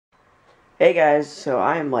Hey guys, so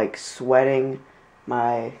I am like sweating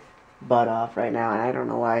my butt off right now, and I don't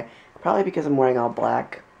know why. Probably because I'm wearing all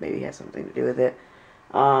black. Maybe it has something to do with it.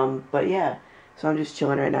 But yeah, so I'm just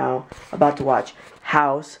chilling right now, about to watch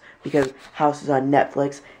House because House is on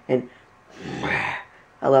Netflix, and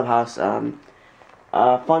I love House.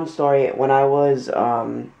 Fun story. When I was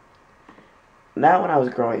not when I was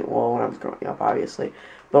growing, well, when I was growing up, obviously,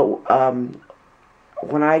 but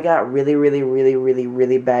when I got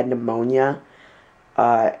really bad pneumonia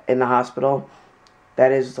in the hospital,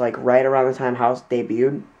 that is like right around the time House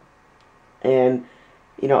debuted. And,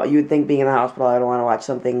 you know, you would think being in the hospital, I don't want to watch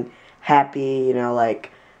something happy, you know, like,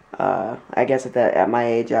 I guess at my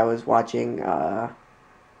age, I was watching, I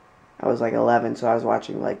was like 11, so I was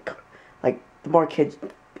watching like the more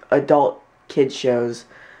adult kids shows,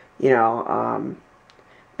 you know,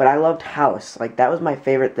 but I loved House. Like, that was my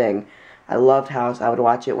favorite thing. I loved House. I would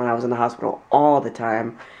watch it when I was in the hospital all the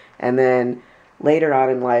time. And then later on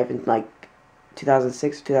in life, in like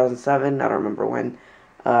 2006, 2007, I don't remember when,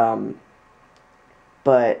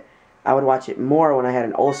 but I would watch it more when I had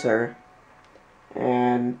an ulcer.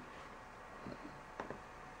 And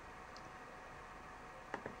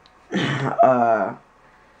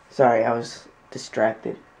sorry, I was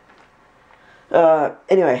distracted.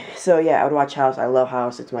 Anyway, so yeah, I would watch House. I love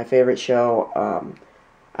House. It's my favorite show.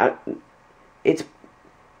 It's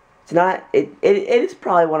not it is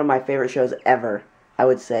probably one of my favorite shows ever, I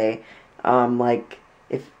would say. Like,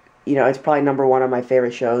 if you know, it's probably #1 on my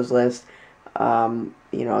favorite shows list. You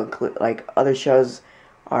know, like other shows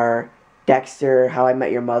are Dexter, How I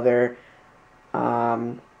Met Your Mother,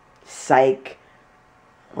 Psych,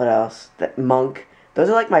 what else? Monk. Those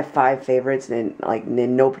are like my 5 favorites in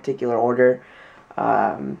no particular order.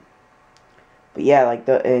 But yeah, like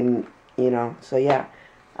you know, so yeah,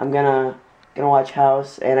 I'm gonna watch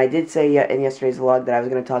House, and I did say in yesterday's vlog that I was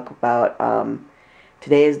gonna talk about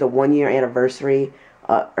today is the 1-year anniversary,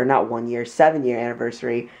 or not 1 year, 7-year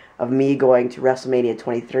anniversary of me going to WrestleMania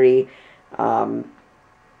 23. I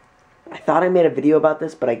thought I made a video about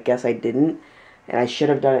this, but I guess I didn't, and I should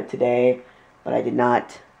have done it today, but I did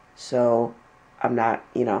not. So I'm not,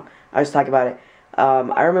 you know, I was talking about it.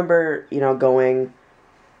 I remember, you know, going.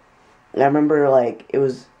 I remember, like, it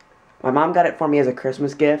was, my mom got it for me as a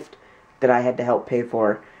Christmas gift that I had to help pay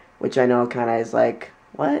for, which I know kind of is like,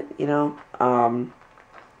 what, you know?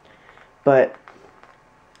 But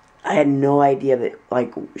I had no idea that,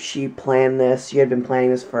 like, she planned this. She had been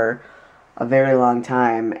planning this for a very long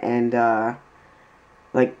time, and,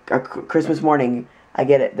 like, Christmas morning, I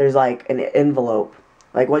get it. There's, like, an envelope.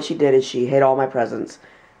 Like, what she did is she hid all my presents,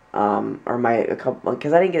 or a couple,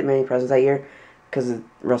 because I didn't get many presents that year, because of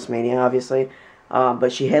WrestleMania, obviously.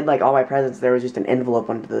 But she hid, like, all my presents. There was just an envelope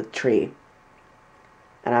under the tree.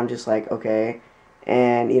 And I'm just like, okay.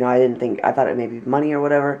 And, you know, I thought it may be money or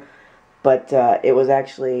whatever. But, it was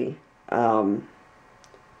actually,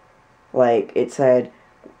 like, it said,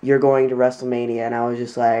 "You're going to WrestleMania." And I was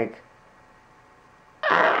just like,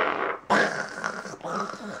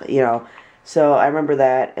 you know. So I remember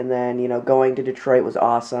that. And then, you know, going to Detroit was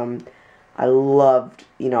awesome. I loved,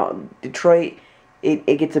 you know, Detroit.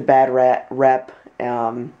 It gets a bad rep,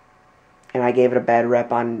 and I gave it a bad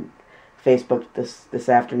rep on Facebook this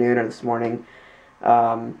afternoon or this morning.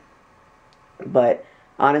 But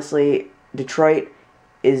honestly, Detroit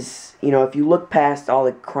is, you know, if you look past all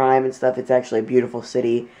the crime and stuff, it's actually a beautiful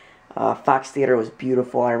city. Fox Theater was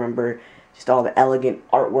beautiful. I remember just all the elegant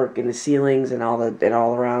artwork in the ceilings and all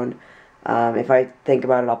around. If I think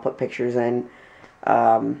about it, I'll put pictures in.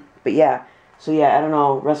 But yeah. So yeah, I don't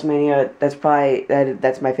know, WrestleMania, that's my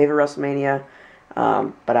favorite WrestleMania,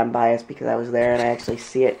 but I'm biased because I was there and I actually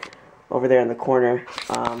see it over there in the corner.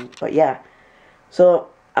 But yeah, so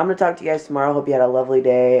I'm going to talk to you guys tomorrow. Hope you had a lovely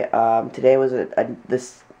day. Today was the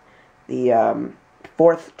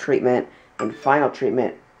 4th treatment and final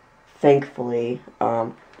treatment, thankfully.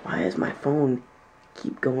 Why does my phone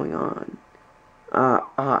keep going on?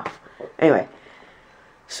 Off. Anyway,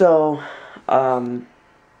 so,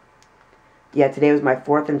 yeah, today was my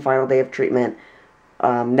 4th and final day of treatment.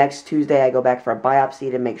 Next Tuesday, I go back for a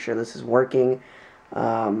biopsy to make sure this is working,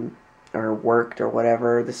 or worked, or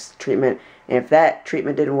whatever, this treatment. And if that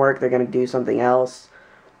treatment didn't work, they're going to do something else.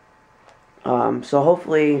 So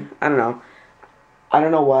hopefully, I don't know. I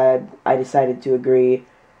don't know why I decided to agree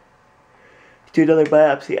to another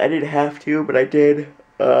biopsy. I didn't have to, but I did.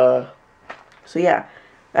 So yeah,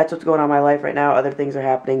 that's what's going on in my life right now. Other things are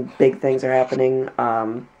happening. Big things are happening.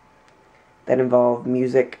 That involve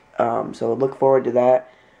music, so look forward to that.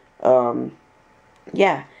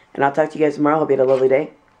 Yeah, and I'll talk to you guys tomorrow. Hope you had a lovely day.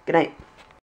 Good night.